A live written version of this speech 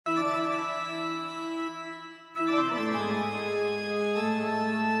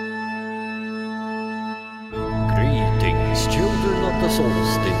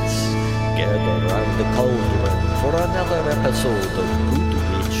solstice. Gather round the cauldron for another episode of Good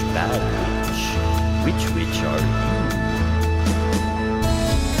Witch, Bad Witch. Which witch are you?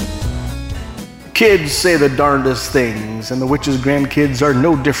 Kids say the darndest things, and the witch's grandkids are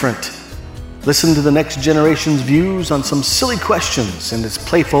no different. Listen to the next generation's views on some silly questions in this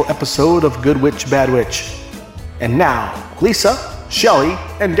playful episode of Good Witch, Bad Witch. And now, Lysa, Shelley,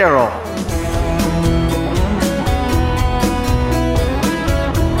 and Darryl.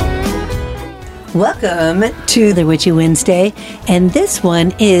 Welcome to the Witchy Wednesday, and this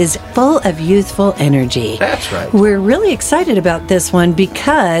one is full of youthful energy. That's right. We're really excited about this one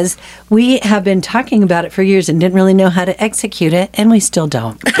because we have been talking about it for years and didn't really know how to execute it, and we still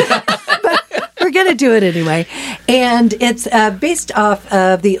don't. But we're going to do it anyway. And it's based off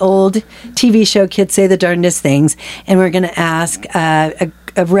of the old TV show Kids Say the Darndest Things, and we're going to ask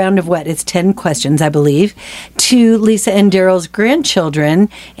a round of it's 10 questions, I believe, to Lysa and Darryl's grandchildren,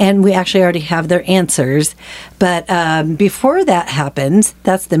 and we actually already have their answers. But before that happens,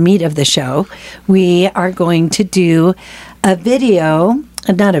 that's the meat of the show, we are going to do a video,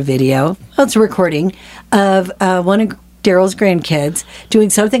 it's a recording of one of Darryl's grandkids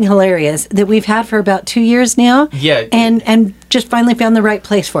doing something hilarious that we've had for about 2 years now. Yeah. And just finally found the right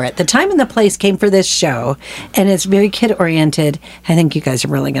place for it. The time and the place came for this show, and it's very kid-oriented. I think you guys are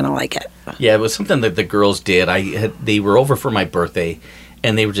really going to like it. Yeah, it was something that the girls did. They were over for my birthday,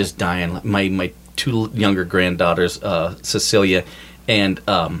 and they were just dying. My two younger granddaughters, Cecilia and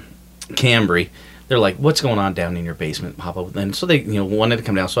Cambry, they're like, "What's going on down in your basement, Papa?" And so they, wanted to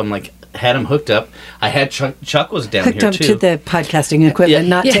come down. So I'm like, had them hooked up. I had Chuck was down hooked here up too. to the podcasting equipment,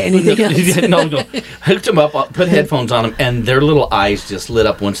 not to anything else. No. Hooked them up, put headphones on them, and their little eyes just lit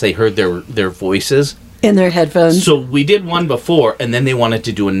up once they heard their voices in their headphones. So we did one before, and then they wanted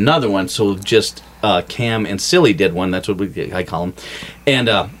to do another one. So just Cam and Silly did one. That's what I call them,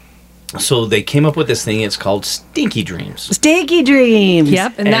 and. So they came up with this thing. It's called Stinky Dreams. Stinky Dreams.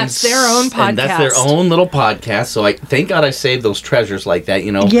 Yep, and that's their own podcast. And that's their own little podcast. So thank God I saved those treasures like that,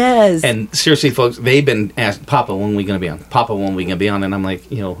 Yes. And seriously, folks, they've been asked, "Papa, when are we going to be on? Papa, when are we going to be on?" And I'm like,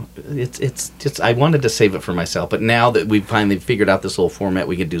 it's just I wanted to save it for myself, but now that we've finally figured out this little format,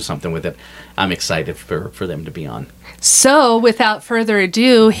 we could do something with it. I'm excited for them to be on. So, without further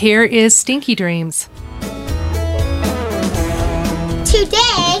ado, here is Stinky Dreams.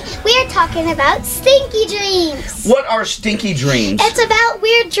 Today, we are talking about stinky dreams. What are stinky dreams? It's about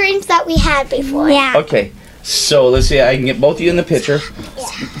weird dreams that we had before. Yeah. Okay, so let's see. I can get both of you in the picture.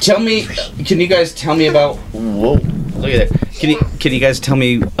 Yeah. Can you guys tell me about? Whoa! Look at that. Can you guys tell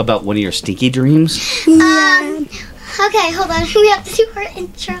me about one of your stinky dreams? Okay, hold on. We have to do our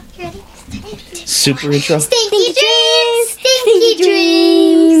intro. You ready? Super intro. Stinky dreams. Stinky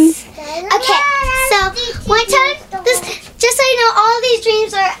dreams. Okay, so one time, just so you know, all these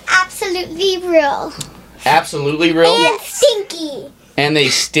dreams are absolutely real. Absolutely real? And stinky. And they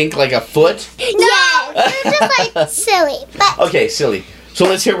stink like a foot? No, they're just like silly. But Okay, silly. So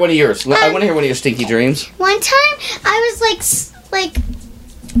let's hear one of yours. I want to hear one of your stinky dreams. one time, I was like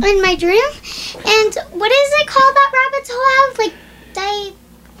in my dream, and what is it called that rabbits all have?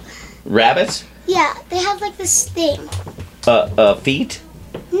 Rabbits? Yeah, they have like this thing. Feet?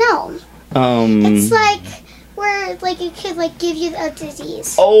 No, it's like where like it could like give you a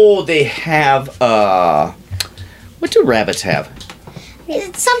disease. Oh, they have, what do rabbits have?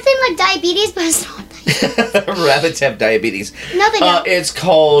 It's something like diabetes, but it's not diabetes. Rabbits have diabetes. No, they don't. It's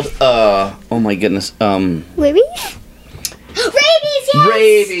called, oh my goodness, Rabies? Rabies, yes!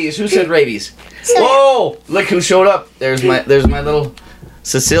 rabies. Who said rabies? So- Whoa! Look who showed up. There's my little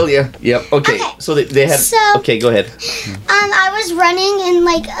Cecilia. Yep. Okay. Okay, So they had. so- Okay, go ahead. I was running in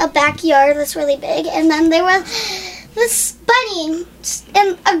like a backyard that's really big, and then there was this bunny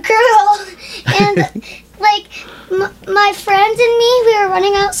and a girl, and like my friend and me, we were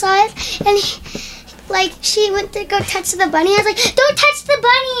running outside, and she went to go touch the bunny. I was like, "Don't touch the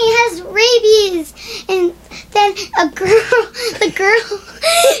bunny! It has rabies!" And then the girl,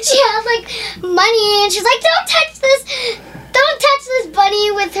 she has like money, and she's like, "Don't touch this! Don't touch this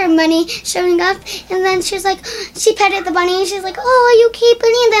bunny," with her money showing up. And then she was like, she petted the bunny, and she's like, "Oh, are you okay,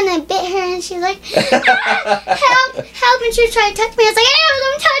 bunny?" And then I bit her, and she's like, "Help, help!" And she was trying to touch me. I was like, "Ew,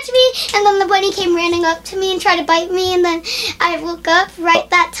 don't touch me!" And then the bunny came running up to me and tried to bite me. And then I woke up right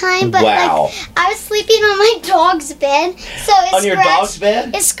that time, but Wow. I was sleeping on my dog's bed, so it On your dog's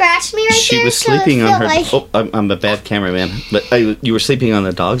bed? It scratched me right there. She was so it sleeping on felt her. Like, Oh, I'm a bad cameraman. But you were sleeping on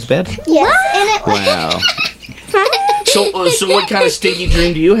the dog's bed? yes, and it Wow. So what kind of stinky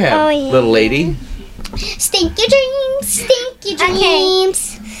dream do you have, little lady? Stinky dreams, stinky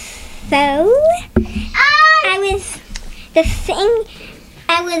dreams. So, I was, the thing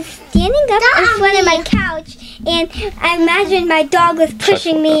I was standing up in front of my couch, and I imagined my dog was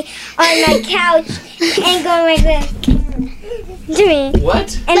pushing me on my couch and going like this to me.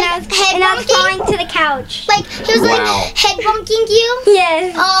 What? And I was falling to the couch. Like he was like head bonking you?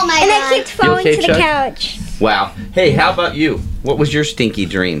 Yes. Oh my god. And I kept falling to the couch. Wow. Hey, how about you? What was your stinky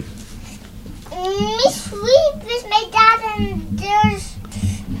dream? Me sleep with my dad and there's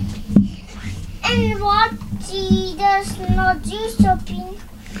and what he does not do shopping.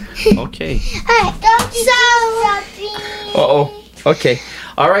 Okay. Don't do shopping. Uh-oh. Okay.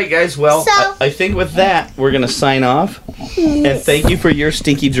 All right, guys. Well, I think with that, we're going to sign off. And thank you for your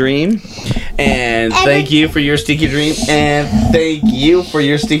stinky dream. And thank you for your stinky dream. And thank you for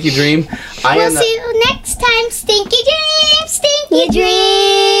your stinky dream. We'll see you next time. Stinky dreams. Stinky dreams.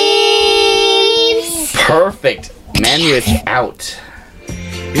 Perfect. Manwich out.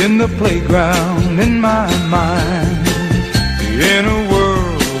 In the playground, in my mind, in a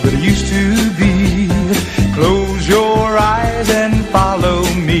world that used to be. Close your eyes and follow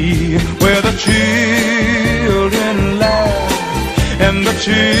me, where the children laugh and the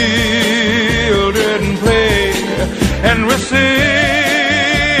children play, and we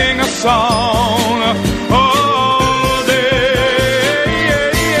sing a song all day.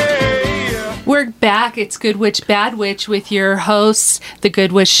 We're back. It's Good Witch, Bad Witch with your hosts, the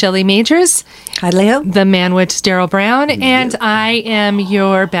Good Witch, Shelley Majors. Hi, Leo. The Man Witch, Darryl Brown. And I am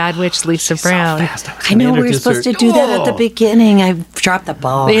your Bad Witch, Lysa Brown. I know we were supposed to do that at the beginning. I dropped the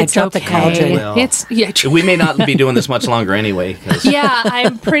ball. I dropped the cauldron. Well, we may not be doing this much longer anyway. Yeah,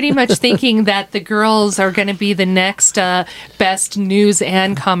 I'm pretty much thinking that the girls are going to be the next best news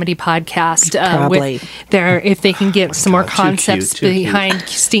and comedy podcast. Probably. If they can get some more concepts behind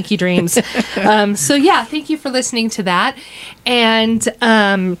Stinky Dreams. So yeah, thank you for listening to that. And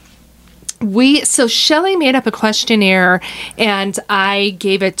so Shelley made up a questionnaire and I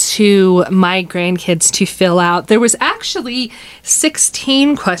gave it to my grandkids to fill out. There was actually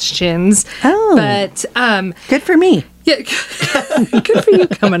 16 questions. Oh, but good for me. Yeah, good for you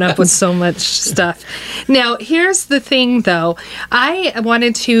coming up with so much stuff. Now, here's the thing, though. I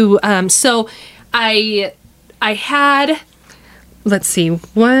wanted to. So I had. Let's see.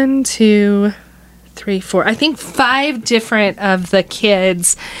 1, 2, 3, 4. I think 5 different of the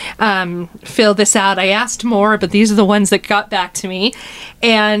kids fill this out. I asked more, but these are the ones that got back to me.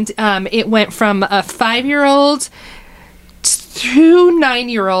 And it went from a 5-year-old to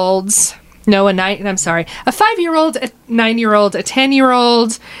 9-year-olds. No, a 5-year-old, a 9-year-old, a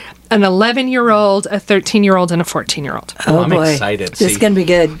 10-year-old, an 11-year-old, a 13-year-old, and a 14-year-old. Oh, I'm boy. excited. This is going to be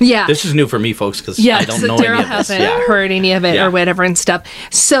good. Yeah. This is new for me, folks, because I don't know Darryl any of this. hasn't heard any of it or whatever and stuff.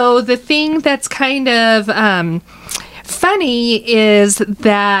 So the thing that's kind of funny is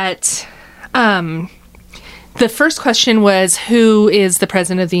that the first question was, who is the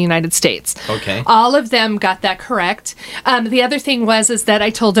President of the United States? Okay. All of them got that correct. The other thing was that I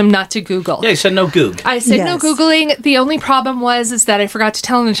told them not to Google. Yeah, you said no Goog. I said no Googling. The only problem was that I forgot to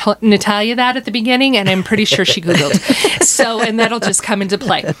tell Natalia that at the beginning, and I'm pretty sure she Googled. And that'll just come into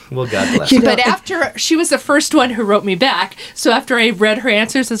play. Well, God bless. But after, she was the first one who wrote me back. So after I read her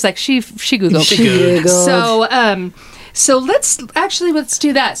answers, it's like, she Googled. She Googled. So let's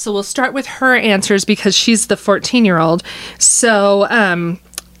do that. So we'll start with her answers because she's the 14-year-old. So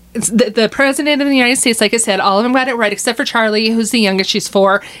the President of the United States, like I said, all of them got it right except for Charlie, who's the youngest. She's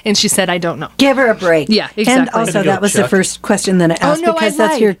 4, and she said, I don't know. Give her a break. Yeah, exactly. And also, that was the first question that I asked because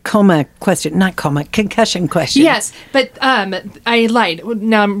that's your concussion question. Yes, but I lied.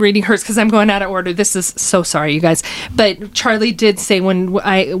 Now I'm reading hers because I'm going out of order. This is so sorry, you guys. But Charlie did say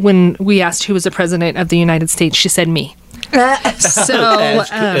when we asked who was the President of the United States, she said me.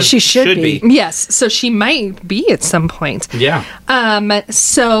 So she should be. Yes, so she might be at some point. Yeah.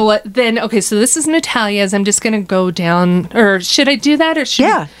 So then, so this is Natalia's. I'm just going to go down, or should I do that, or should?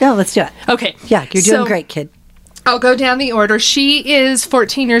 Yeah, let's do it. Okay. Yeah, you're doing great, kid. I'll go down the order. She is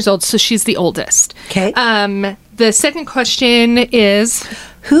 14 years old, so she's the oldest. Okay. The second question is,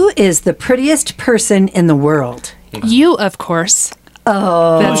 who is the prettiest person in the world? You, of course.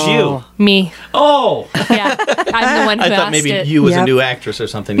 Oh. Who's you? Me. Oh. Yeah. I'm the one who I thought asked maybe it. you was a new actress or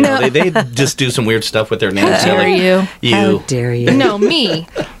something. You know, they just do some weird stuff with their names. How dare you? How dare you? No, me.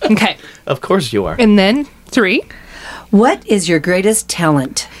 Okay. Of course you are. And then 3. What is your greatest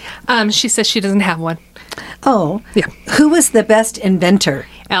talent? She says she doesn't have one. Oh. Yeah. Who was the best inventor?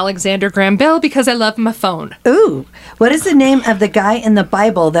 Alexander Graham Bell, because I love my phone. Ooh. What is the name of the guy in the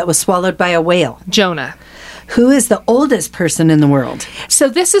Bible that was swallowed by a whale? Jonah. Who is the oldest person in the world? So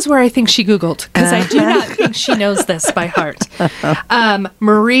this is where I think she Googled, because I do not think she knows this by heart.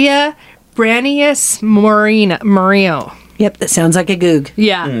 Maria Branius Murillo. Yep, that sounds like a goog.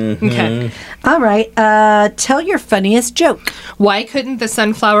 Yeah. Okay. All right. Tell your funniest joke. Why couldn't the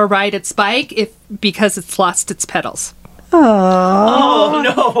sunflower ride its bike because it's lost its petals? Oh,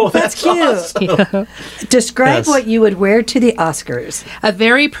 no. That's Cute. awesome. Describe Yes. what you would wear to the Oscars. A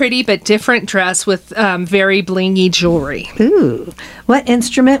very pretty but different dress with very blingy jewelry. Ooh. What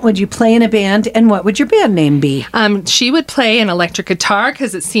instrument would you play in a band, and what would your band name be? She would play an electric guitar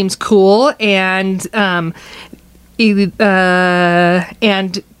because it seems cool, and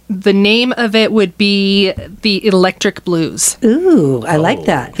the name of it would be the Electric Blues. Ooh, I like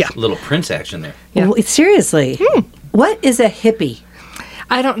that. Yeah. Little Prince action there. Yeah. Well, seriously. What is a hippie?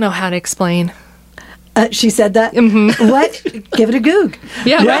 I don't know how to explain. She said that? Mm-hmm. What? Give it a goog.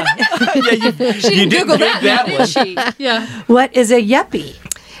 Yeah. What? She didn't Google dig that did one. she? Yeah. What is a yuppie?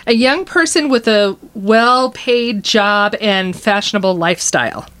 A young person with a well-paid job and fashionable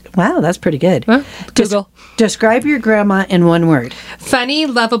lifestyle. Wow, that's pretty good. Huh? Google. Describe your grandma in one word. Funny,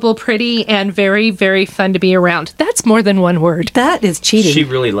 lovable, pretty, and very, very fun to be around. That's more than one word. That is cheating. She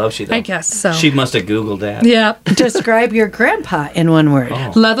really loves you, though. I guess so. She must have Googled that. Yeah. Describe your grandpa in one word.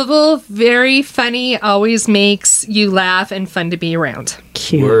 Lovable, very funny, always makes you laugh and fun to be around.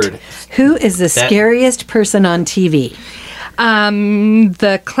 Cute. Word. Who is the scariest person on TV?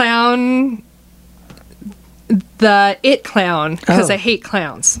 The clown, the It clown, because Oh. I hate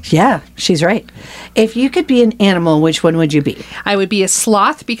clowns. Yeah, she's right. If you could be an animal, which one would you be? I would be a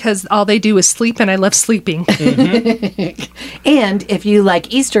sloth because all they do is sleep and I love sleeping. And if you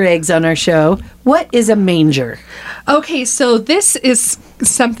like Easter eggs on our show, what is a manger? Okay, so this is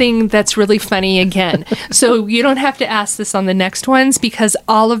something that's really funny again. So you don't have to ask this on the next ones because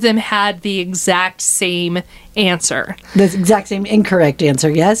all of them had the exact same answer. The exact same incorrect answer,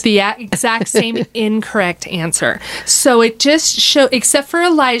 yes? The exact same incorrect answer. So it just showed, except for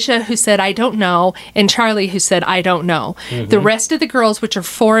Elijah, who said, I don't know, and Charlie, who said, I don't know. The rest of the girls, which are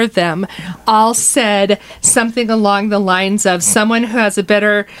 4 of them, all said something along the lines of someone who has a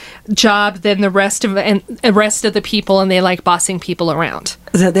better job than the rest of the people, and they like bossing people around.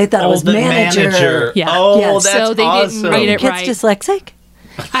 So they thought it was the manager. Yeah. Oh, Yeah, that's so they awesome. didn't read it Kids right. dyslexic?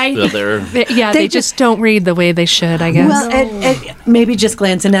 So they're- They just don't read the way they should, I guess. Well, and maybe just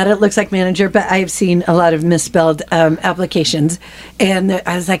glancing at it, looks like manager, but I've seen a lot of misspelled applications. And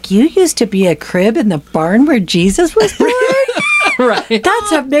I was like, you used to be a crib in the barn where Jesus was born? right.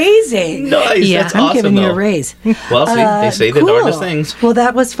 That's amazing. Nice. Yeah, That's I'm awesome, giving you though. a raise. Well, see, they say the Cool. darndest things. Well,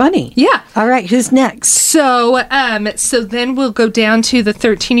 that was funny. Yeah. All right, who's next? So then we'll go down to the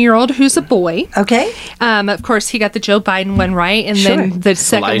 13-year-old who's a boy. Okay. Of course, he got the Joe Biden one right, and Sure. then the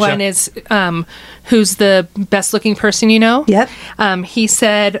second Elijah. one is who's the best-looking person you know. Yep. He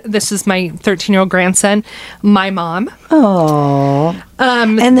said, "This is my 13-year-old grandson, my mom." Oh.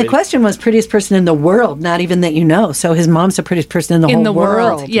 And the question was prettiest person in the world, not even that you know. So his mom's the prettiest person in the whole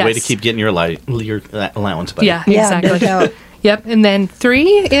world. Yes. Way to keep getting your allowance, buddy. Yeah, Yeah, no exactly. doubt. Yep. And then 3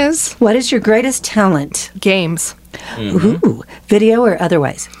 is What is your greatest talent? games. Ooh, video or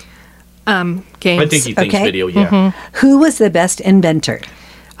otherwise? Games. I think he thinks Okay. video, yeah. Who was the best inventor?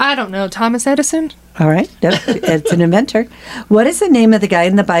 I don't know. Thomas Edison? All right, nope, it's an inventor. What is the name of the guy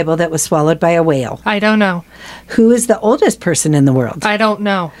in the Bible that was swallowed by a whale? I don't know. Who is the oldest person in the world? I don't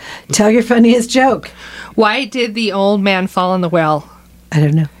know. Tell your funniest joke. Why did the old man fall in the well? I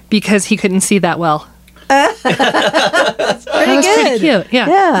don't know. Because he couldn't see that well. Pretty Pretty cute. Yeah.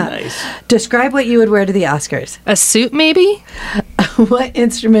 Yeah. Nice. Describe what you would wear to the Oscars. A suit, maybe? What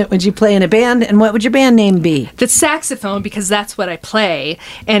instrument would you play in a band, and what would your band name be? The saxophone, because that's what I play,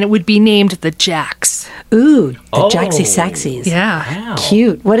 and it would be named the Jacks. Ooh, the Oh. Jaxie Saxies. Yeah. Wow.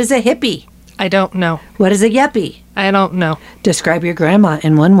 Cute. What is a hippie? I don't know. What is a yuppie? I don't know. Describe your grandma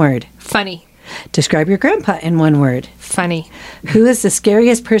in one word. Funny. Describe your grandpa in one word. Funny. Who is the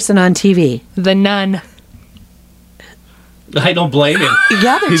scariest person on TV? The nun. I don't blame him.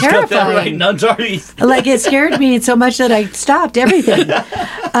 Yeah, they're He's got that right. terrifying. Nuns are. Like, it scared me so much that I stopped everything.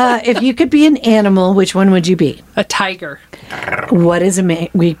 If you could be an animal, which one would you be? A tiger. What is a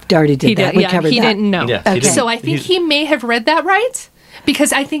we already did that. We covered he that. didn't know. Yeah, he didn't- So I think he may have read that right.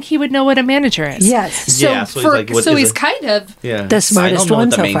 Because I think he would know what a manager is. Yes. So, Yeah, so he's like, what is he's it? kind of Yeah. The smartest I don't know one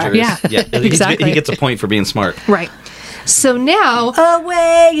what the so far. manger is. Yeah, Yeah. exactly. He gets a point for being smart. right. So now,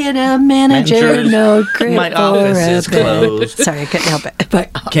 Away in a manager, Manager, no crib my for office a is bed. closed. Sorry, I couldn't help it. My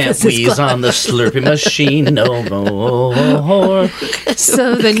Can't office is wheeze closed. on the Slurpee machine no more.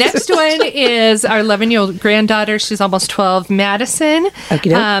 so the next one is our 11-year-old granddaughter. She's almost 12, Madison.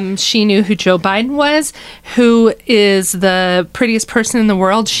 Okey-doke. She knew who Joe Biden was. Who is the prettiest person in the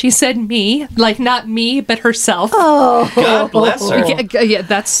world? She said me. Like, not me, but herself. Oh, God bless her. Yeah,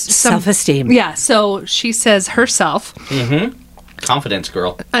 that's some- self-esteem. Yeah, so she says herself. Confidence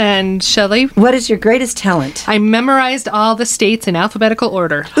girl. And Shelley? What is your greatest talent? I memorized all the states in alphabetical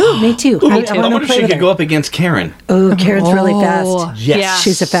order. Ooh, me too. Ooh, I wanna wonder if play she with could her. go up against Karen. Oh, Karen's really Oh, fast. Yes. yeah.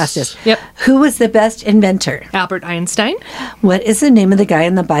 She's the fastest. Yep. Who was the best inventor? Albert Einstein? What is the name of the guy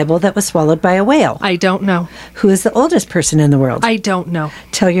in the Bible that was swallowed by a whale? I don't know. Who is the oldest person in the world? I don't know.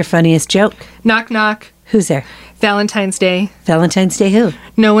 Tell your funniest joke. Knock, knock. Who's there? Valentine's Day. Valentine's Day who?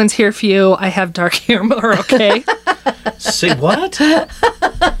 No one's here for you. I have dark humor, okay? Say what?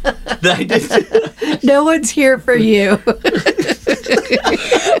 I did. No one's here for you.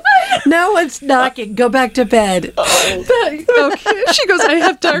 No one's knocking. Go back to bed. Okay. She goes, I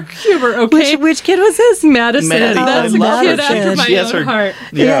have dark humor, okay? Which kid was this? Madison. Maddie, That's I a love kid her. after my She has own her- heart.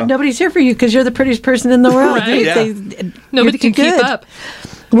 Yeah, nobody's here for you because you're the prettiest person in the world. Right. Yeah. Nobody can keep good. up.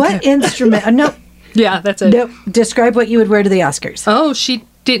 What instrument? No, Yeah, that's it. no. Describe what you would wear to the Oscars. Oh, she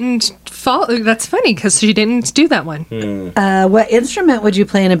didn't follow. That's funny because she didn't do that one. What instrument would you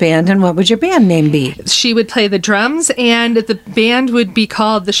play in a band, and what would your band name be? She would play the drums, and the band would be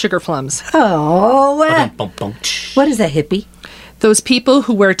called the Sugar Plums. Oh, what is a hippie? Those people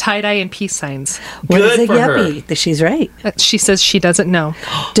who wear tie-dye and peace signs. What is Good a for her. yuppie? She's right. She says she doesn't know.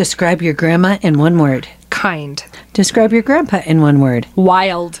 Describe your grandma in one word. Kind. Describe your grandpa in one word.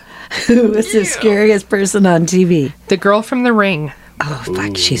 Wild. Who is the scariest person on TV? The girl from the ring. Oh,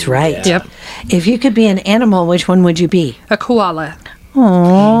 fuck, she's right. Yep. If you could be an animal, which one would you be? A koala.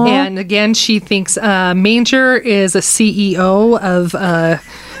 Aww. And again, she thinks Manger is a CEO of a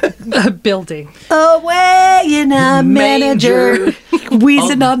building. Away in a manager. Manger.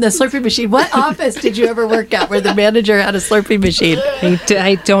 Wheezing on the Slurpee machine. What office did you ever work at where the manager had a Slurpee machine?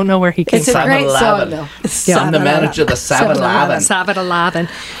 I don't know where he came It's a from. great 7-Eleven. song, though. I'm the manager of the 7-Eleven. 7-Eleven.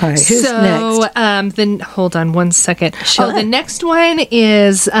 All right, who's so, next? then hold on one second. Sure. Oh, the next one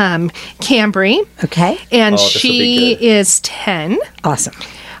is Cambry, Okay. and this'll she be good. is 10. Awesome.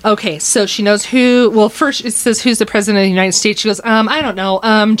 Okay, so she knows who. Well, first it says who's the president of the United States. She goes, I don't know,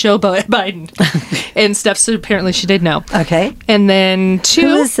 Joe Biden, and stuff. So apparently she did know. Okay. And then 2,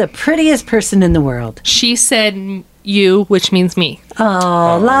 Who is the prettiest person in the world? she said you, which means me. Oh,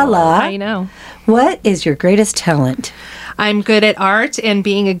 la la. I know. What is your greatest talent? I'm good at art and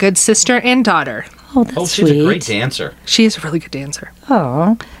being a good sister and daughter. Oh, that's Oh, she's sweet. a great dancer. She is a really good dancer.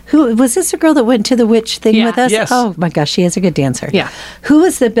 Oh, who was this? A girl that went to the witch thing Yeah. with us? Yes. Oh my gosh, she is a good dancer. Yeah. Who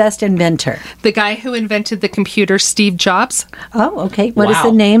was the best inventor? The guy who invented the computer, Steve Jobs. Oh, okay. What is Wow.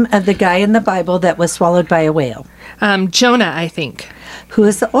 the name of the guy in the Bible that was swallowed by a whale? Jonah, I think. Who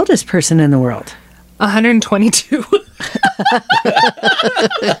is the oldest person in the world? 122.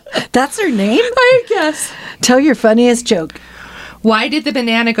 That's her name? I guess. Tell your funniest joke. Why did the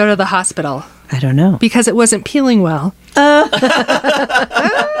banana go to the hospital? I don't know. Because it wasn't peeling well.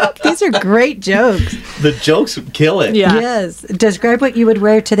 These are great jokes. The jokes kill it. Yeah. Yes. Describe what you would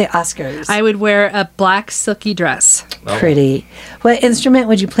wear to the Oscars. I would wear a black silky dress. Pretty. What instrument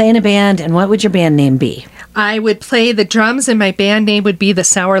would you play in a band, and what would your band name be? I would play the drums, and my band name would be the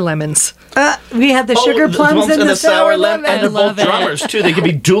Sour Lemons. We had the sugar the plums drums and the sour lemon. And they're I love both it. drummers, too. They could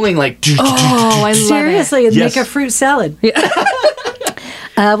be dueling like... Oh, I love Seriously, it'd Yes. make a fruit salad.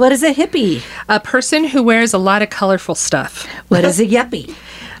 What is a hippie? it. A person who wears a lot of colorful stuff. What is a yuppie?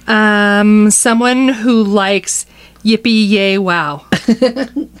 Someone who likes yippee yay wow.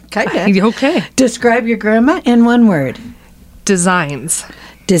 Kind of. Okay. Describe your grandma in one word. Designs.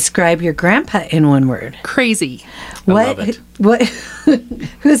 Describe your grandpa in one word. Crazy. What? love it. What?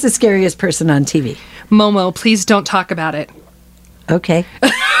 Who's the scariest person on TV? Momo, please don't talk about it. Okay.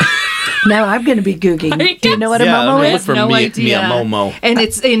 Now I'm going to be googling. Do you know what a Yeah, momo I is? look for no me- idea. Momo. And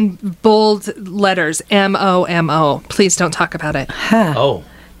it's in bold letters. MOMO. Please don't talk about it. Oh.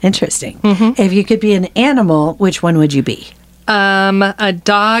 Interesting. If you could be an animal, which one would you be? A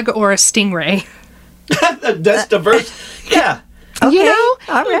dog or a stingray. That's diverse. Yeah. Okay. You know?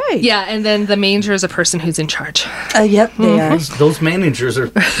 All right. Yeah, and then the manger is a person who's in charge. Yep, they are. Those managers are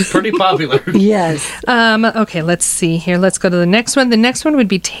pretty popular. Yes. Okay, let's see here. Let's go to the next one. The next one would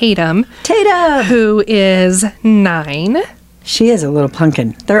be Tatum, Tatum. who is 9. She is a little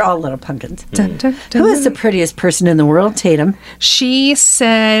pumpkin. They're all little pumpkins. Dun, dun, dun. Who is the prettiest person in the world? Tatum. She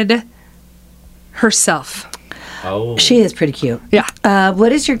said herself. Oh. She is pretty cute. Yeah.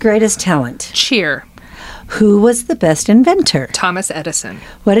 What is your greatest talent? Cheer. Who was the best inventor? Thomas Edison.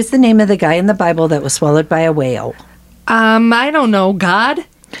 What is the name of the guy in the Bible that was swallowed by a whale? I don't know. God?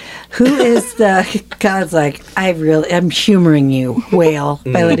 Who is the God's like, I'm humoring you, whale,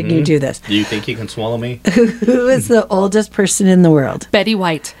 by letting you do this. Do you think you can swallow me? Who is the oldest person in the world? Betty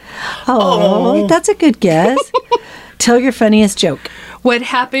White. Oh, that's a good guess. Tell your funniest joke. What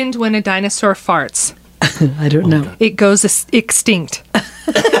happened when a dinosaur farts? I don't know. It goes extinct.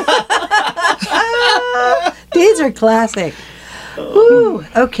 These are classic. Woo.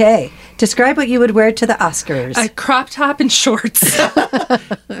 Okay. Describe what you would wear to the Oscars. A crop top and shorts.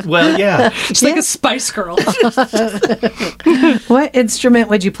 Well, yeah. She's like a Spice Girl. What instrument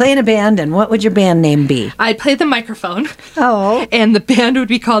would you play in a band, and what would your band name be? I'd play the microphone. Oh. And the band would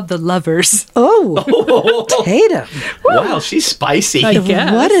be called The Lovers. Oh. Tatum. Wow, she's spicy. I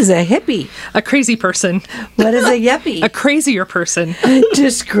guess. What is a hippie? A crazy person. What is a yuppie? A crazier person.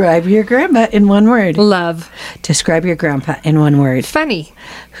 Describe your grandma in one word. Love. Describe your grandpa in one word. Funny.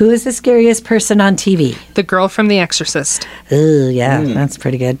 Who is the scariest person on TV? The girl from The Exorcist. Oh, yeah, that's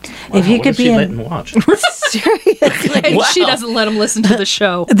pretty good. If you What could is she be letting watch? seriously, And she doesn't let him listen to the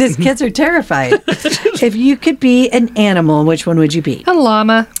show. these kids are terrified. If you could be an animal, which one would you be? A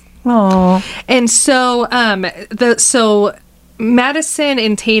llama. Oh, And so, Madison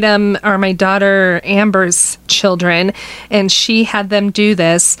and Tatum are my daughter Amber's children, and she had them do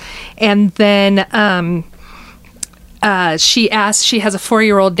this. And then she has a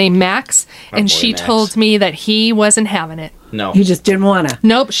 4-year-old named Max, and boy, she Max. told me that he wasn't having it. No. you just didn't want to.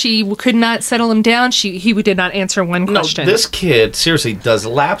 Nope, she could not settle him down. He did not answer one No, question. this kid seriously does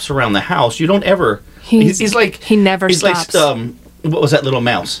laps around the house. You don't ever. He's like he never he's stops. like what was that little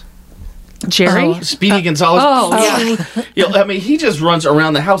mouse? Jerry? Speedy Gonzalez. oh. Yeah. I mean, he just runs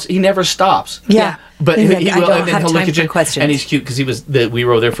around the house. He never stops. Yeah. But He's he like, I will, don't and then have he'll look time at for you, questions. and he's cute because we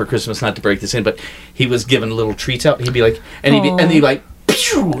were there for Christmas. Not to break this in, but he was giving little treats out. He'd be like, and he'd like,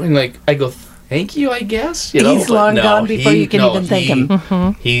 pew, and like I go, thank you, I guess. You know, He's but long no, gone before you can even thank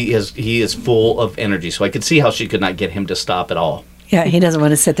him. He is full of energy, so I could see how she could not get him to stop at all. Yeah, he doesn't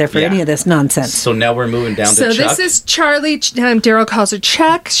want to sit there for Yeah. any of this nonsense. So now we're moving down So to Chuck. this is Charlie. Darryl calls her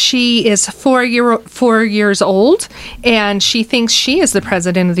Chuck. She is 4 years old, and she thinks she is the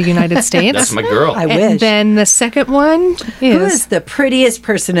president of the United States. That's my girl. I And wish. then the second one Who is the prettiest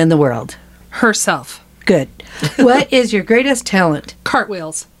person in the world? herself. Good. What is your greatest talent?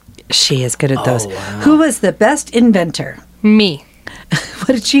 Cartwheels. She is good at those. wow. Who was the best inventor? Me. What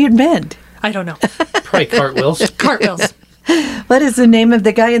did she invent? I don't know. Probably cartwheels. Cartwheels. What is the name of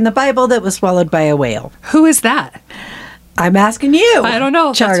the guy in the Bible that was swallowed by a whale? Who is that? I'm asking you. I don't know.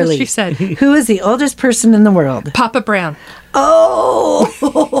 That's what Charlie. she said. Who is the oldest person in the world? Papa Brown. Oh.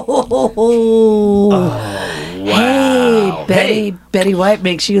 Wow. Hey, Betty White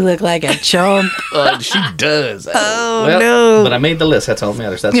makes you look like a chump. She does. Oh, well, no. But I made the list. That's all that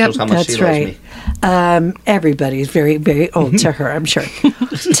matters. That Yep, shows how much That's she loves right. me. Everybody's very, very old to her, I'm sure.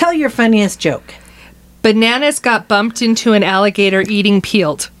 Tell your funniest joke. Bananas got bumped into an alligator eating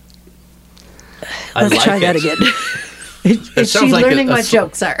peeled. I Let's like try that it. again. Is she sounds like learning a what song.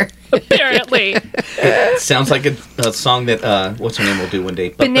 jokes are? Apparently. Sounds like a song that what's her name will do one day.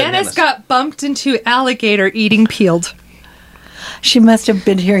 But Bananas got bumped into alligator eating peeled. She must have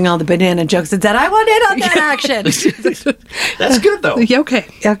been hearing all the banana jokes and said, I want in on that action. That's good though. Yeah, okay.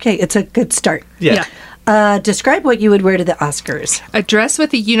 Okay, it's a good start. Yeah. Describe what you would wear to the Oscars. A dress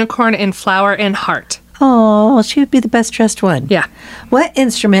with a unicorn and flower and heart. Oh, she would be the best dressed one. Yeah. What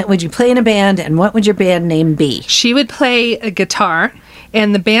instrument would you play in a band, and what would your band name be? She would play a guitar,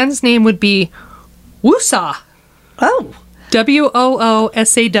 and the band's name would be Woosaw. Oh.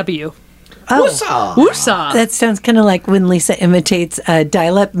 WOOSAW. Oh. Woosaw. Woosaw. That sounds kind of like when Lisa imitates a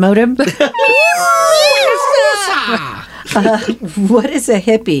dial-up modem. What is a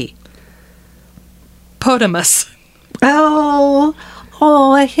hippie? Potamus. Oh,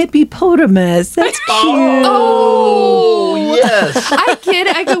 a hippopotamus. That's cute. Oh yes. I get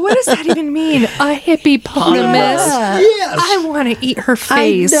it. I go, what does that even mean? A hippopotamus. Yes. I want to eat her I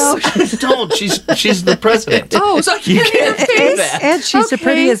face. know. Don't. She's the president. Oh, so I can't eat her face? that. And she's the Okay.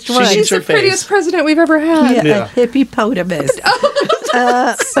 prettiest one. She She's needs the her prettiest face. president we've ever had. Yeah, a hippopotamus.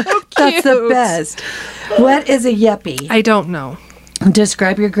 That's the Cute. best. What is a yuppie? I don't know.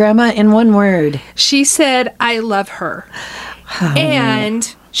 Describe your grandma in one word. She said, I love her.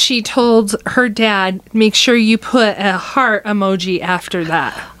 And she told her dad, make sure you put a heart emoji after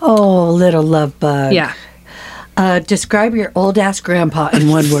that. Oh, little love bug. Yeah. Describe your old ass grandpa in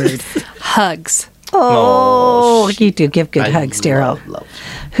one word. Hugs. Oh, you do give good hugs, Darryl. Love.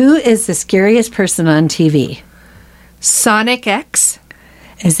 Who is the scariest person on TV? Sonic X.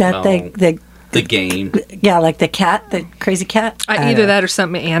 Is that No. the The game. yeah, like the cat, the crazy cat? Either that or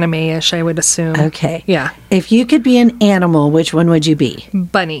something anime-ish, I would assume. Okay. Yeah. If you could be an animal, which one would you be?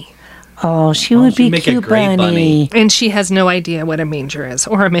 Bunny. Oh, she would she'd be make a cute great bunny. And she has no idea what a manger is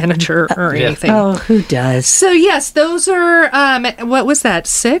or a manager or Yeah. anything. Oh, who does? So, yes, those are, what was that,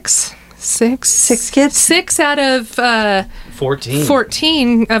 6? Six kids? 6 out of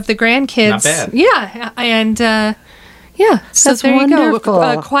 14 of the grandkids. Not bad. Yeah, and so That's there wonderful. you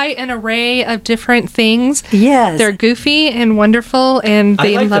go. Quite an array of different things. Yes. They're goofy and wonderful, and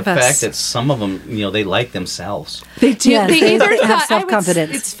they I like love the us. fact that some of them, they like themselves. They do. Yeah, they either have thought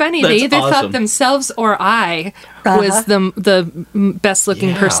self-confidence. It's funny. That's they either thought awesome. themselves or I was the best looking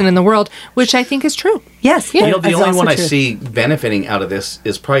Yeah. person in the world, which I think is true. Yes. Yeah. that The is only also one I true. see benefiting out of this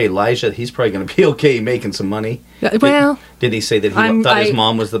is probably Elijah. He's probably going to be okay making some money. Well, Didn't he say that he I'm- thought his I-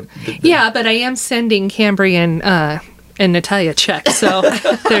 mom was the yeah, but I am sending Cambry and Natalia checks, so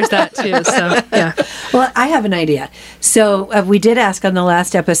there's that too. So yeah, Well, I have an idea. So we did ask on the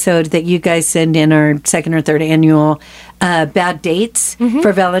last episode that you guys send in our second or third annual bad dates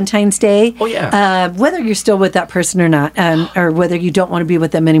for Valentine's Day. Oh, yeah. Whether you're still with that person or not, or whether you don't want to be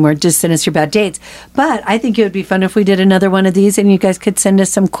with them anymore, just send us your bad dates. But I think it would be fun if we did another one of these and you guys could send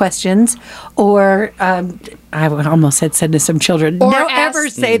us some questions, or I almost said send us some children. Or Don't ask- ever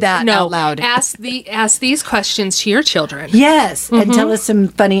say that no, out loud. ask these questions to your children. Yes, and tell us some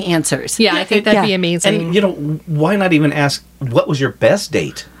funny answers. Yeah, I think that'd be Yeah. amazing. And why not even ask what was your best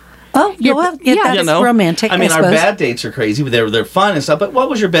date? Oh, well, yeah, that's romantic. I mean, our suppose. bad dates are crazy, but they're fun and stuff. But what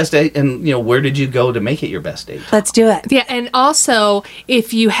was your best date? And where did you go to make it your best date? Let's do it. Yeah, and also,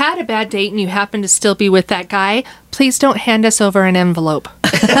 if you had a bad date and you happen to still be with that guy, please don't hand us over an envelope.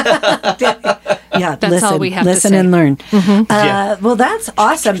 Yeah, That's all we have to listen say. and learn. Yeah. Well, that's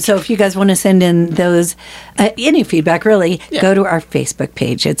awesome. So if you guys want to send in those, any feedback, really, go to our Facebook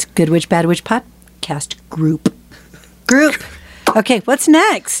page. It's Good Witch, Bad Witch Podcast Group. Okay, what's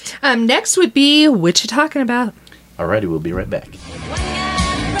next? Next would be what you talking about. Alrighty, we'll be right back.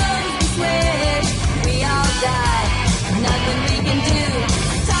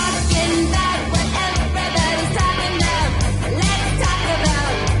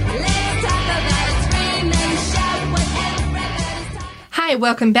 Hi,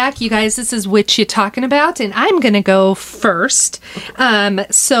 welcome back, you guys. This is What You Talking About, and I'm going to go first.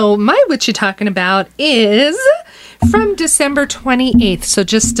 So my What You Talking About is from December 28th, so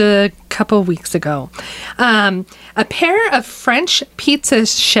just a couple weeks ago. A pair of French pizza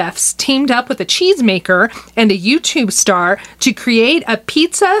chefs teamed up with a cheesemaker and a YouTube star to create a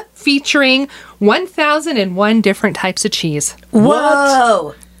pizza featuring 1,001 different types of cheese.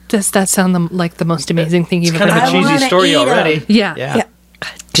 Whoa! Does that sound like the most amazing thing you've It's ever kind of heard? a I cheesy wanna story eat 'em. already. Yeah.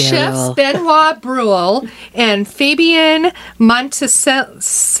 Chefs Darryl. Benoit Bruel and Fabien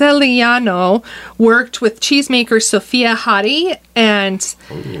Monteseliano worked with cheesemaker Sophia Hadi and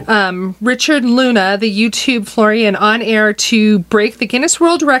Richard Luna, the YouTube Florian, on air to break the Guinness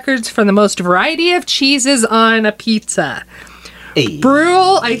World Records for the most variety of cheeses on a pizza. Hey.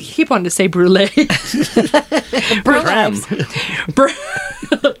 Bruel, I keep wanting to say brulee. Creme.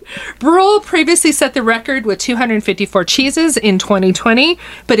 Bruel previously set the record with 254 cheeses in 2020,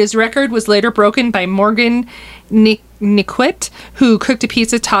 but his record was later broken by Morgan Niquet, who cooked a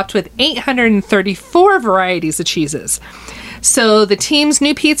pizza topped with 834 varieties of cheeses. So the team's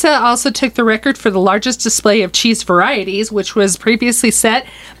new pizza also took the record for the largest display of cheese varieties, which was previously set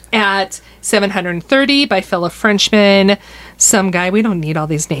at 730 by fellow Frenchman, some guy. We don't need all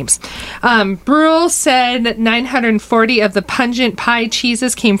these names. Bruel said 940 of the pungent pie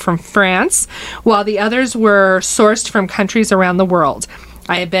cheeses came from France, while the others were sourced from countries around the world.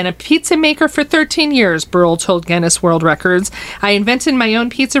 I have been a pizza maker for 13 years, Bruel told Guinness World Records. I invented my own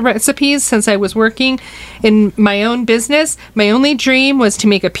pizza recipes since I was working in my own business. My only dream was to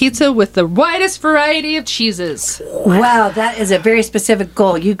make a pizza with the widest variety of cheeses. Wow, that is a very specific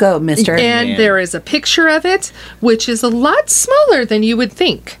goal. You go, mister. And there is a picture of it, which is a lot smaller than you would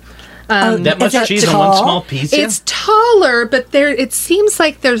think. That much it cheese on one tall? small pizza? It's taller, but it seems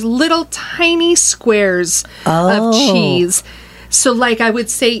like there's little tiny squares of cheese. So, like, I would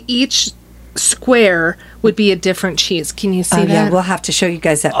say each square would be a different cheese. Can you see Oh, that? yeah, we'll have to show you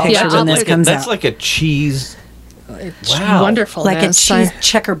guys that picture yeah, when this comes That's out. like a cheese. It's Wow. wonderful. Like a cheese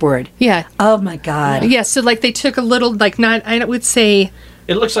checkerboard. Yeah. Oh, my God. Yeah, so, like, they took a little, like, not, I would say...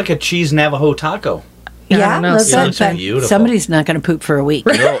 It looks like a cheese Navajo taco. I Yeah, don't know. looks It like looks that. beautiful. Somebody's not going to poop for a week.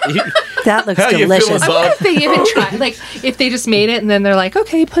 No, That looks How you delicious. feeling, I wonder if they even tried, like, if they just made it and then they're like,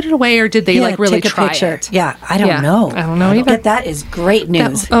 okay, put it away, or did they, like, really take a try picture. it? Yeah, I don't Yeah, know. I don't know either. But that is great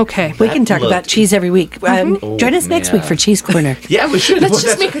news. Okay. We can talk looked- about cheese every week. Join us next week man. for Cheese Corner. yeah, we should. Let's Well,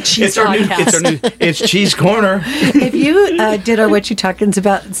 just that's- make a cheese it's our new, it's our new. It's Cheese Corner. If you did our What You Talkins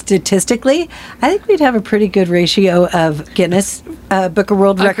About statistically, I think we'd have a pretty good ratio of Guinness Book of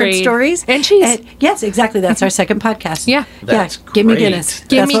World Record Agreed. stories. And cheese. Yes, exactly. That's our second podcast. Yeah. That's Give me great. Guinness.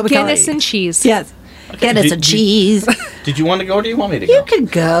 Give That's me what we call Guinness it. and cheese. Yes. Get us a cheese. Did you want to go or do you want me to go? You can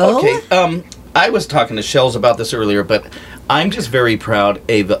go. Okay. I was talking to Shells about this earlier, but I'm just very proud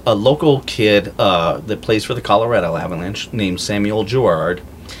of a local kid that plays for the Colorado Avalanche named Samuel Girard.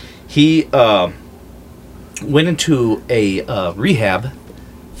 He went into a rehab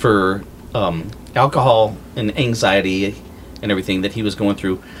for alcohol and anxiety and everything that he was going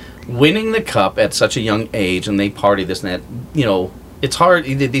through. Winning the cup at such a young age, and they party this and that, you know, it's hard.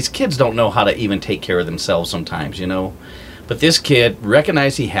 These kids don't know how to even take care of themselves sometimes, you know. But this kid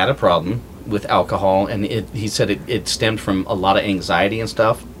recognized he had a problem with alcohol, and he said it stemmed from a lot of anxiety and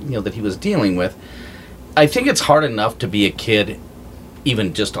stuff, you know, that he was dealing with. I think it's hard enough to be a kid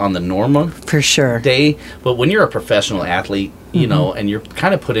even just on the normal For sure. day, but when you're a professional athlete, you know, and you're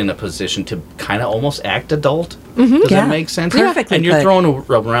kind of put in a position to kind of almost act adult, does Yeah. that make sense? Perfectly And you're put. thrown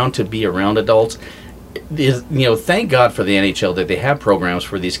around to be around adults. You know, thank God for the NHL that they have programs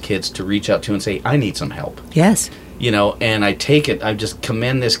for these kids to reach out to and say, I need some help. Yes. You know, and I just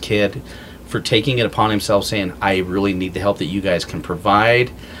commend this kid for taking it upon himself, saying, I really need the help that you guys can provide.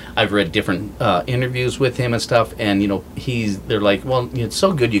 I've read different interviews with him and stuff, and, you know, they're like, well, it's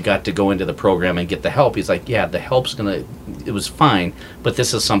so good you got to go into the program and get the help. He's like, yeah, the help's it was fine, but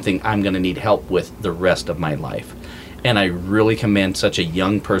this is something I'm going to need help with the rest of my life. And I really commend such a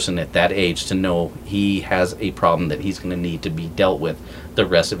young person at that age to know he has a problem that he's going to need to be dealt with the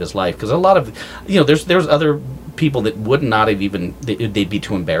rest of his life. Because a lot of, you know, there's other people that would not have even, they'd be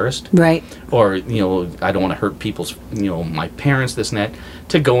too embarrassed. Right. Or, you know, I don't want to hurt people's, you know, my parents, this and that,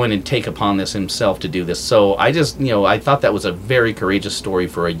 to go in and take upon this himself to do this. So I just, you know, I thought that was a very courageous story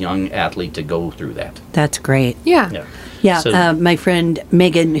for a young athlete to go through that. That's great. Yeah. Yeah. Yeah, So- my friend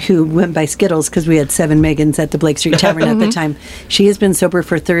Megan, who went by Skittles because we had 7 Megans at the Blake Street Tavern at the time, she has been sober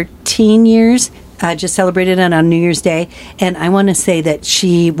for 13 years. Just celebrated it on New Year's Day. And I want to say that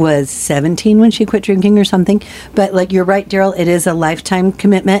she was 17 when she quit drinking or something. But like you're right, Darryl, it is a lifetime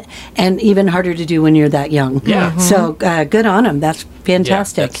commitment and even harder to do when you're that young. Yeah. So good on them. That's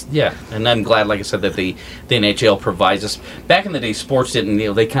fantastic. Yeah, and I'm glad, like I said, that the NHL provides us. Back in the day, sports didn't, you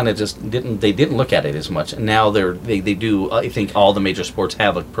know, they kind of just didn't look at it as much. And now they do. I think all the major sports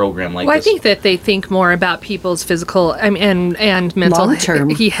have a program like Well, this. I think that they think more about people's physical and mental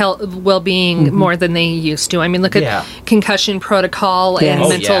Long-term. well-being more than they used to. I mean, look at Yeah. concussion protocol Yes. and Oh,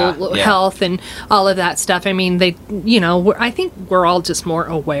 mental yeah. health and all of that stuff. I mean, they, you know, I think we're all just more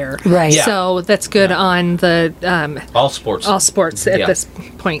aware. Right. Yeah. So that's good on the all sports. all sports at Yeah. this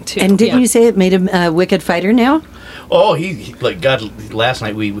point too. And didn't Yeah. you say it made him a wicked fighter now? Oh, he like God. Last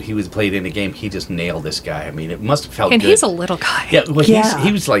night he was played in a game. He just nailed this guy. I mean, it must have felt And good. he's a little guy. Yeah, well, Yeah.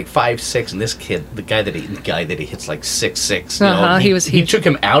 he was like 5'6", and this kid, the guy that he hits like 6'6". You Uh-huh, know, he was he huge. took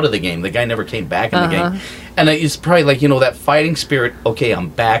him out of the game. The guy never came back in the game, and it's probably like, you know, that fighting spirit. Okay, I'm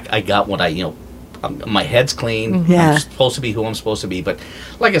back. I got what my head's clean. Yeah. I'm supposed to be who I'm supposed to be. But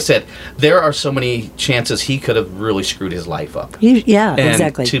like I said, there are so many chances he could have really screwed his life up. Yeah, And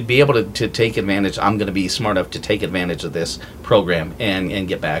exactly. to be able to take advantage, I'm going to be smart enough to take advantage of this program and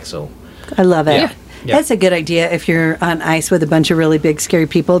get back. So I love it. Yeah. Yeah. That's a good idea if you're on ice with a bunch of really big, scary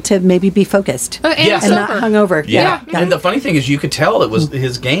people to maybe be focused And Yeah. and not sober. hungover. Yeah. Yeah. And the funny thing is, you could tell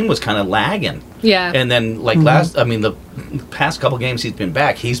his game was kind of lagging. Yeah. And then, like the past couple games he's been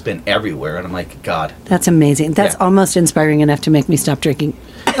back, he's been everywhere. And I'm like, God. That's amazing. That's Yeah. almost inspiring enough to make me stop drinking.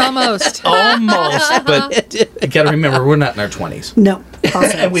 Almost. Almost. But you got to remember, we're not in our 20s. No.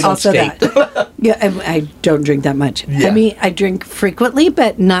 Also, And we don't also skate. that. Yeah, I don't drink that much. Yeah. I mean, I drink frequently,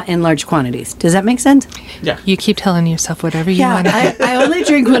 but not in large quantities. Does that make sense? Yeah. You keep telling yourself whatever you Yeah, want. I only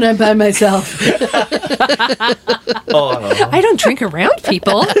drink when I'm by myself. Oh, I don't drink around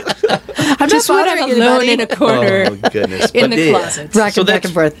people. I'm Just not when I'm bothering alone anybody. in a corner oh goodness. in But the yeah. closet. Rocking So back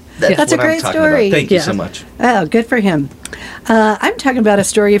and forth. That's a what I'm great talking about. story. Thank you Yeah. so much. Oh, good for him. I'm talking about a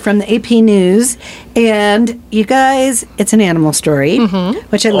story from the AP News, and you guys, it's an animal story,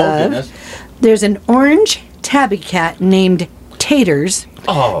 which I love. goodness. There's an orange tabby cat named Taters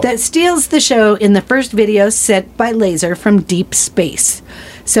Oh. that steals the show in the first video sent by laser from deep space.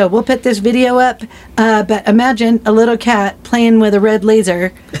 So we'll put this video up, but imagine a little cat playing with a red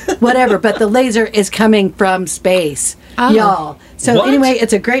laser, whatever, but the laser is coming from space, y'all. So What? anyway,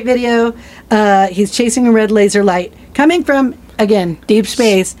 it's a great video. He's chasing a red laser light coming from, again, deep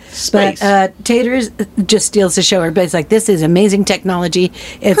space. Space. But Taters just steals the show. Everybody's like, this is amazing technology.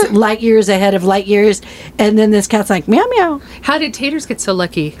 It's light years ahead of light years. And then this cat's like, meow, meow. How did Taters get so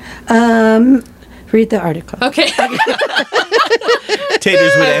lucky? Read the article. Okay.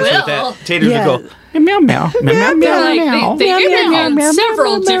 Taters would answer with will. that. Taters Yeah. would go, meow, meow, meow, meow, meow, Like, meow. they Meow, interviewed meow, meow,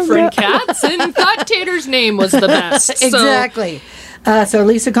 several meow, meow, different cats and thought Tater's name was the best. So- Exactly. So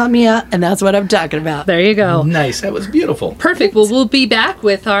Lysa called me out, and that's what I'm talking about. There you go. Nice. That was beautiful. Perfect. Well, we'll be back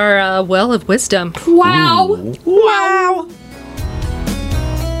with our well of wisdom. Wow. Wow.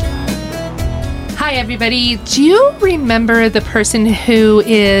 Hi, everybody. Do you remember the person who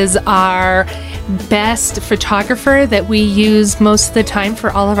is our best photographer that we use most of the time for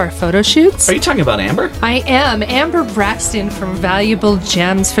all of our photo shoots? Are you talking about Amber? I am. Amber Braxton from Valuable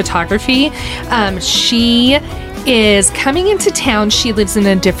Gems Photography. She is coming into town. She lives in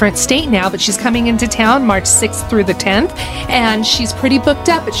a different state now, but she's coming into town March 6th through the 10th, and she's pretty booked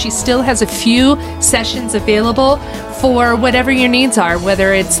up, but she still has a few sessions available for whatever your needs are,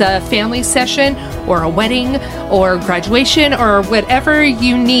 whether it's a family session or a wedding or graduation or whatever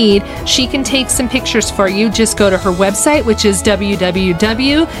you need. She can take some pictures for you. Just go to her website, which is www.vgp.space.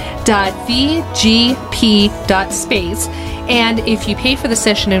 And if you pay for the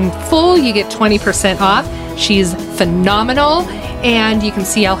session in full, you get 20% off. She's phenomenal, and you can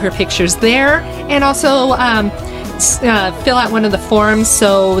see all her pictures there. And also fill out one of the forms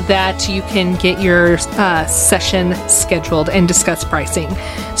so that you can get your session scheduled and discuss pricing.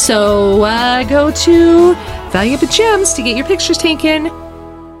 So go to Valuable Gems to get your pictures taken.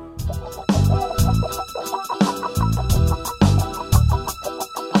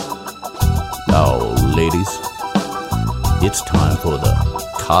 Now, ladies, it's time for the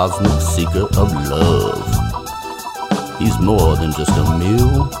Cosmic Seeker of Love. He's more than just a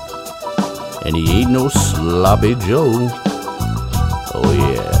meal, and he ain't no sloppy Joe. Oh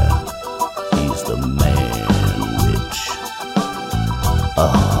yeah, he's the man witch.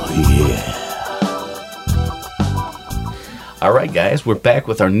 Oh yeah. All right, guys, we're back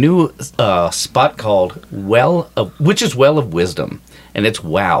with our new spot called Well of Wisdom, and it's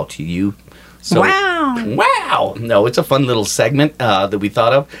wow to you. So, wow! No, it's a fun little segment that we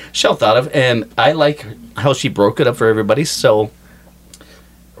thought of, Shell thought of, and I like how she broke it up for everybody. So,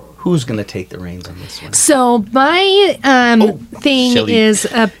 who's going to take the reins on this one? So my thing Shelley. is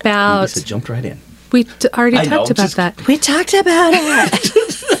about. Lysa jumped right in. We already talked about that. We talked about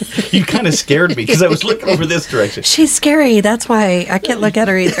it. You kind of scared me because I was looking over this direction. She's scary. That's why I can't look at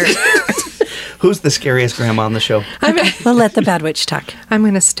her either. Who's the scariest grandma on the show? We'll let the bad witch talk. I'm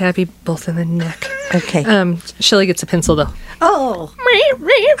going to stab you both in the neck. Okay. Shelley gets a pencil, though. Oh.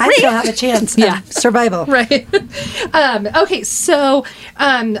 I still have a chance. Yeah. Survival. Right. Okay, so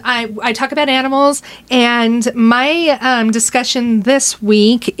I talk about animals, and my discussion this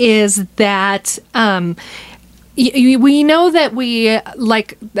week is that we know that we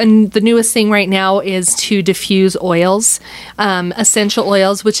like, and the newest thing right now is to diffuse oils, essential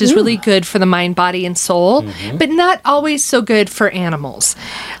oils, which is really good for the mind, body, and soul, but not always so good for animals.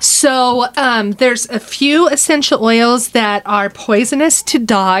 So there's a few essential oils that are poisonous to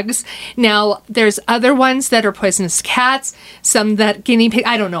dogs. Now, there's other ones that are poisonous to cats, some that guinea pig,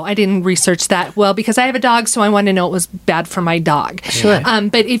 I don't know. I didn't research that well because I have a dog, so I want to know it was bad for my dog. Sure.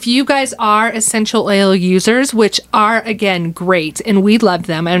 But if you guys are essential oil users, which are, again, great, and we love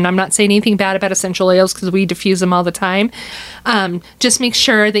them, and I'm not saying anything bad about essential oils because we diffuse them all the time, just make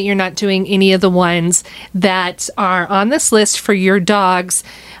sure that you're not doing any of the ones that are on this list for your dogs,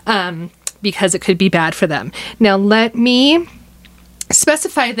 because it could be bad for them. Now, let me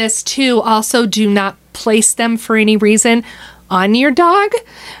specify this too. Also, do not place them for any reason on your dog,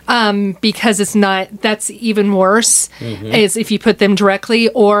 because it's not, that's even worse, is if you put them directly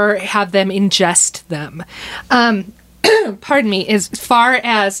or have them ingest them. Pardon me, as far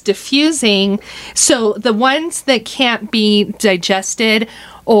as diffusing, so the ones that can't be digested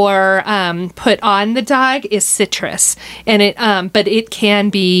or put on the dog is citrus, and it but it can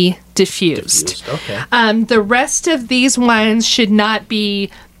be diffused. Okay. The rest of these ones should not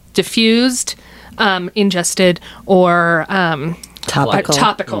be diffused, ingested, or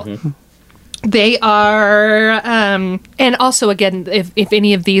topical. They are, and also, again, if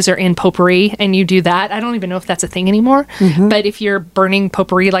any of these are in potpourri and you do that, I don't even know if that's a thing anymore, but if you're burning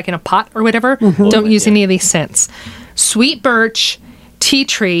potpourri like in a pot or whatever, don't use any of these scents. Sweet birch, tea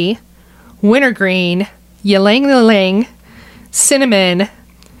tree, wintergreen, ylang-ylang, cinnamon,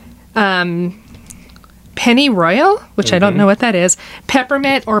 pennyroyal, which I don't know what that is,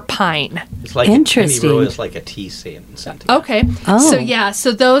 peppermint, or pine. It's like Interesting. Penny Royal is like a tea scent. Okay. Oh. So yeah,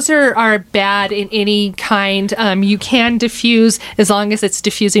 so those are bad in any kind. You can diffuse as long as it's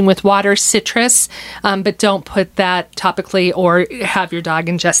diffusing with water, citrus, but don't put that topically or have your dog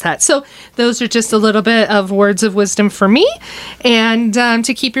ingest that. So those are just a little bit of words of wisdom for me, and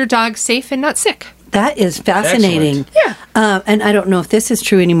to keep your dog safe and not sick. That is fascinating. Excellent. Yeah. And I don't know if this is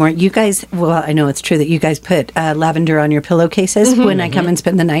true anymore. You guys, well, I know it's true that you guys put lavender on your pillowcases when I come and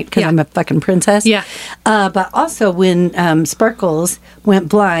spend the night because I'm a fucking princess. Yeah. But also when Sparkles went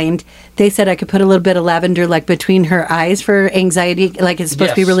blind, they said I could put a little bit of lavender like between her eyes for anxiety. Like it's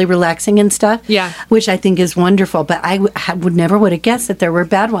supposed to be really relaxing and stuff. Yeah. Which I think is wonderful. But I would never would have guessed that there were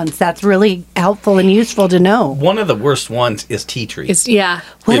bad ones. That's really helpful and useful to know. One of the worst ones is tea tree.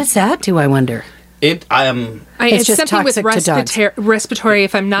 What does that do, I wonder? It's It's just something with toxic to dogs. respiratory,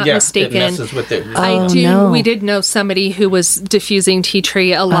 if I'm not mistaken. It messes with it. We did know somebody who was diffusing tea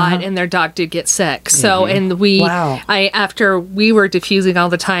tree a lot, and their dog did get sick. So, and after we were diffusing all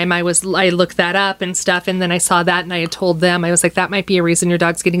the time, I looked that up and stuff, and then I saw that, and I had told them, I was like, that might be a reason your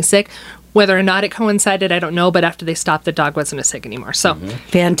dog's getting sick. Whether or not it coincided, I don't know, but after they stopped, the dog wasn't as sick anymore. So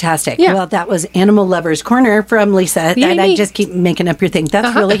fantastic. Yeah. Well, that was Animal Lovers Corner from Lysa, and I just keep making up your thing.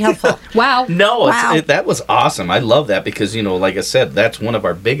 That's really helpful. Wow. No, that was awesome. I love that because, like I said, that's one of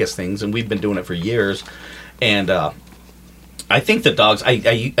our biggest things, and we've been doing it for years. And I think the dogs, I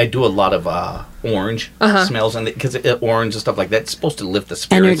do a lot of orange smells, and because orange and stuff like that, it's supposed to lift the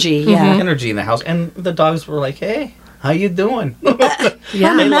spirits. Energy in the house. And the dogs were like, hey, how you doing?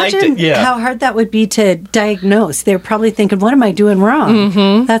 Imagine how hard that would be to diagnose. They're probably thinking, what am I doing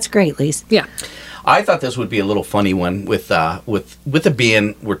wrong? That's great, Lise. Yeah. I thought this would be a little funny one with the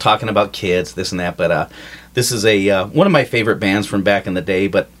being we're talking about kids, this and that, but this is one of my favorite bands from back in the day.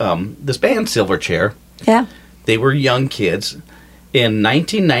 But this band, Silverchair, they were young kids. In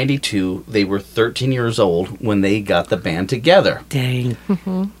 1992, they were 13 years old when they got the band together. Dang.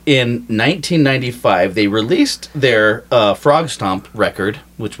 In 1995, they released their Frog Stomp record,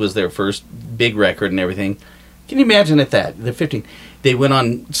 which was their first big record and everything. Can you imagine that? They're 15. They went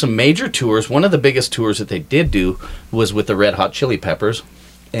on some major tours. One of the biggest tours that they did do was with the Red Hot Chili Peppers.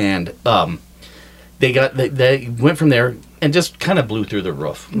 And they went from there and just kind of blew through the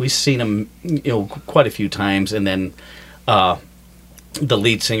roof. We've seen them, quite a few times. And then the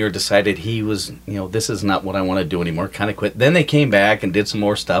lead singer decided he was, this is not what I want to do anymore, kind of quit. Then they came back and did some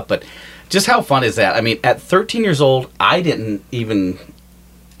more stuff. But just how fun is that? I mean, at 13 years old, I didn't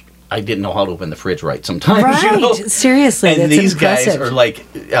know how to open the fridge right sometimes. Right, seriously, and that's these impressive. guys are like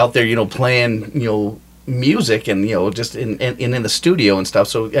out there, playing, music and, just in the studio and stuff.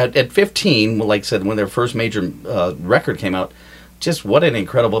 So at 15, like I said, when their first major record came out, just what an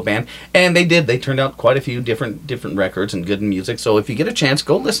incredible band. And they turned out quite a few different records and good music. So if you get a chance,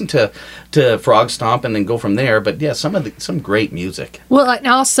 go listen to Frog Stomp and then go from there. But yeah, some great music. Well, and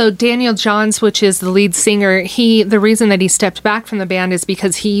also Daniel Johns, which is the lead singer, the reason that he stepped back from the band is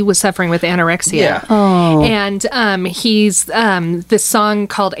because he was suffering with anorexia. Yeah. Oh. And he's this song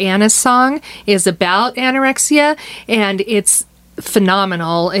called Anna's Song is about anorexia, and it's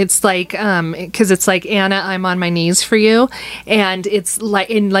phenomenal. It's like because it's like, Anna, I'm on my knees for you, and it's like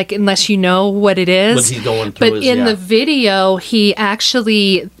unless you know what it is, what he's going through. But in the video, he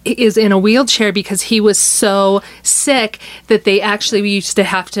actually is in a wheelchair because he was so sick that they actually used to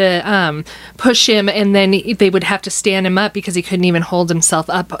have to push him, and then they would have to stand him up because he couldn't even hold himself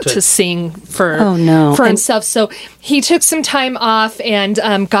up to sing for himself. So he took some time off and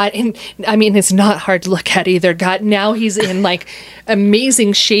got in. I mean, it's not hard to look at either. Now he's in like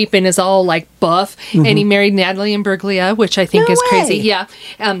amazing shape and is all like buff. And he married Natalie Imbruglia, which I think is crazy. Yeah.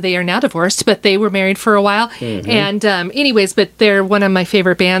 They are now divorced, but they were married for a while. And anyways, but they're one of my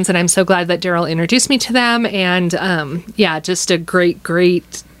favorite bands, and I'm so glad that Darryl introduced me to them. And just a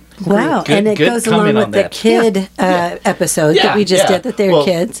great wow, and it goes along with the kid episode that we just did, that they're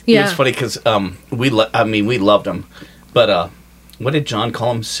kids. Yeah, it's funny because we loved them, but what did John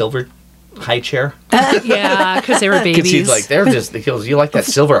call them? Silver high chair? Yeah, because they were babies. Because he's like, he goes, you like that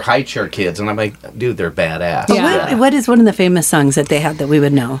silver high chair kids? And I'm like, dude, they're badass. Yeah. What is one of the famous songs that they have that we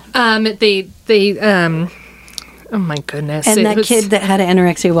would know? Oh my goodness! And that kid that had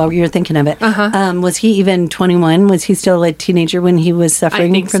anorexia, while you were thinking of it, was he even 21? Was he still a teenager when he was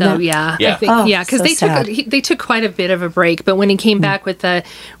suffering? I think from so. that? Yeah, yeah. I think, because they took quite a bit of a break. But when he came back with the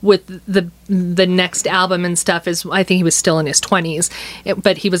next album and stuff, I think he was still in his 20s,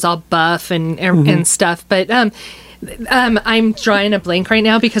 but he was all buff and stuff. But I'm drawing a blank right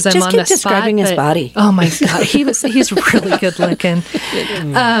now because I'm on the spot. Just keep describing his body. Oh my god, he's really good looking.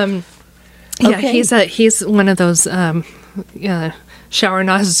 Yeah, he's one of those shower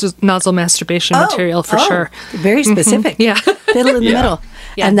nozzle masturbation material for sure. Very specific. Yeah. Fiddle in the middle.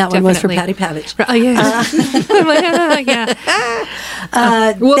 Yeah, and that one was for definitely. Patty Pavich. Oh, yeah.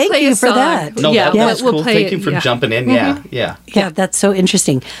 We'll thank you for that. No, that's we'll cool. play Thank you for it, jumping in. Yeah. That's so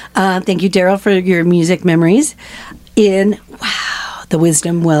interesting. Thank you, Darryl, for your music memories. Wow, the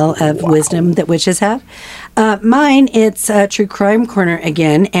wisdom well of wisdom that witches have. Mine, it's True Crime Corner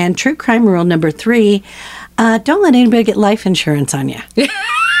again. And True Crime rule number 3, don't let anybody get life insurance on you.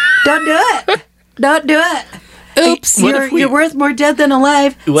 Don't do it. Don't do it. Oops. You're worth more dead than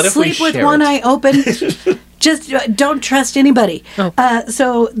alive. Sleep with one eye open. Just don't trust anybody.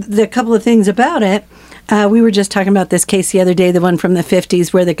 So the couple of things about it. We were just talking about this case the other day, the one from the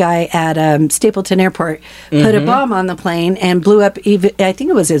 50s where the guy at Stapleton Airport put a bomb on the plane and blew up, I think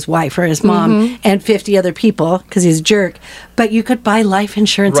it was his wife or his mom and 50 other people because he's a jerk. But you could buy life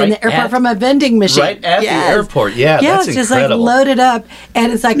insurance in the airport from a vending machine. Right at the airport. Yeah, that's it's just incredible. like loaded up.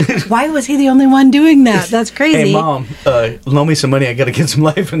 And it's like, why was he the only one doing that? That's crazy. Hey, Mom, loan me some money. I got to get some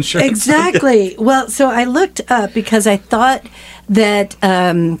life insurance. Exactly. Well, so I looked up because I thought that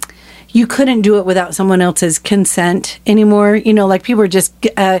you couldn't do it without someone else's consent anymore. You know, like people were just,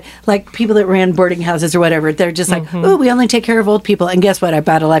 like people that ran boarding houses or whatever, they're just like, oh, we only take care of old people. And guess what? I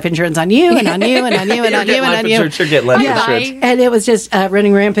bought a life insurance on you and on you and on you and on you and on you. You're getting life insurance. And it was just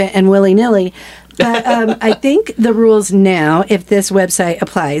running rampant and willy-nilly. But I think the rules now, if this website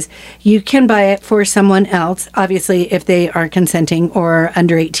applies, you can buy it for someone else, obviously if they are consenting or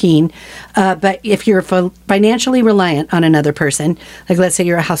under 18. But if you're financially reliant on another person, like let's say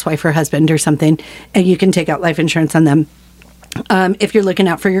you're a housewife or husband or something, and you can take out life insurance on them. If you're looking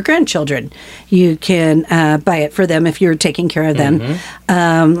out for your grandchildren, you can buy it for them if you're taking care of them.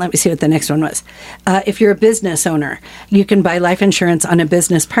 Let me see what the next one was. If you're a business owner, you can buy life insurance on a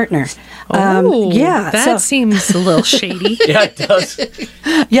business partner. That seems a little shady. Yeah, it does.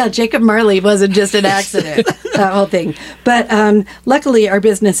 Yeah, Jacob Marley wasn't just an accident, that whole thing. But luckily, our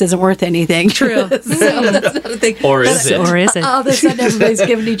business isn't worth anything. True. So that's not a thing. Or is it? Or is it? All of a sudden, everybody's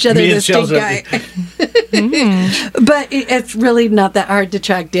giving each other this stink eye. But it's really not that hard to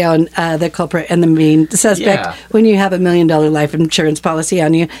track down the culprit and the main suspect when you have $1 million life insurance policy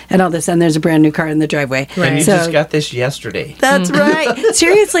on you, and all of a sudden there's a brand new car in the driveway. Right. And you just got this yesterday. That's right.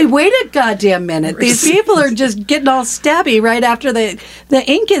 Seriously, wait a goddamn minute. These people are just getting all stabby right after the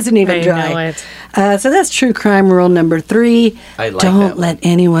ink isn't even dry. I know it. So that's true crime rule number 3. I like Don't let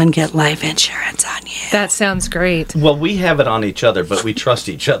anyone get life insurance on you. That sounds great. Well, we have it on each other, but we trust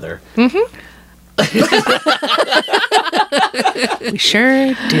each other. We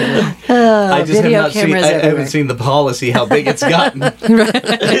sure do. I just video have not seen. cameras I everywhere. haven't seen the policy. How big it's gotten.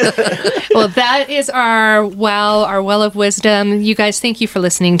 Well, that is our well of wisdom. You guys, thank you for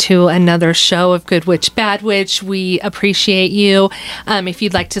listening to another show of Good Witch, Bad Witch. We appreciate you. If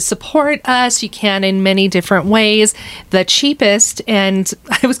you'd like to support us, you can in many different ways. The cheapest, and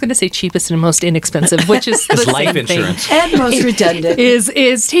I was going to say cheapest and most inexpensive, which is the life same insurance. thing, And most redundant.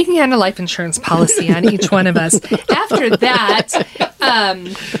 is taking on a life insurance policy on each one of us. After that,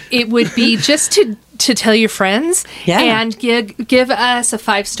 it would be just to tell your friends and give us a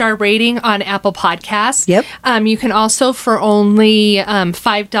 5-star rating on Apple Podcasts. Yep. You can also, for only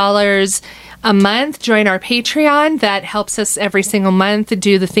 $5 a month, join our Patreon. That helps us every single month to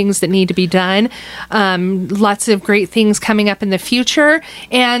do the things that need to be done. Lots of great things coming up in the future.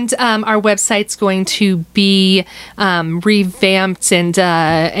 And our website's going to be revamped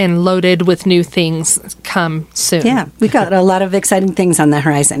and loaded with new things come soon. Yeah, we got a lot of exciting things on the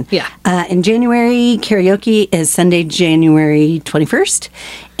horizon. Yeah. In January, karaoke is Sunday, January 21st.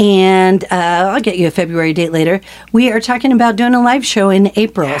 And I'll get you a February date later. We are talking about doing a live show in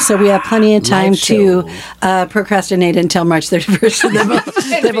April. So we have plenty of time to procrastinate until March 31st. And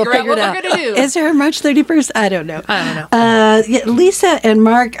then we'll figure it out. We're gonna do. Is there a March 31st? I don't know. Lysa and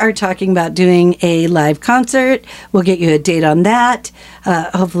Mark are talking about doing a live concert. We'll get you a date on that.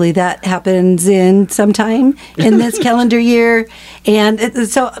 Hopefully that happens in sometime in this calendar year. And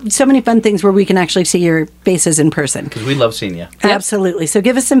so many fun things where we can actually see your faces in person. Because we love seeing you. Absolutely. So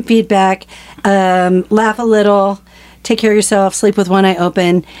give us some feedback, laugh a little, take care of yourself, sleep with one eye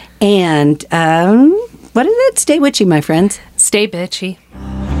open, and what is it? Stay witchy, my friends. Stay bitchy.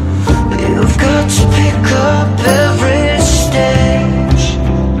 You've got to pick up every step.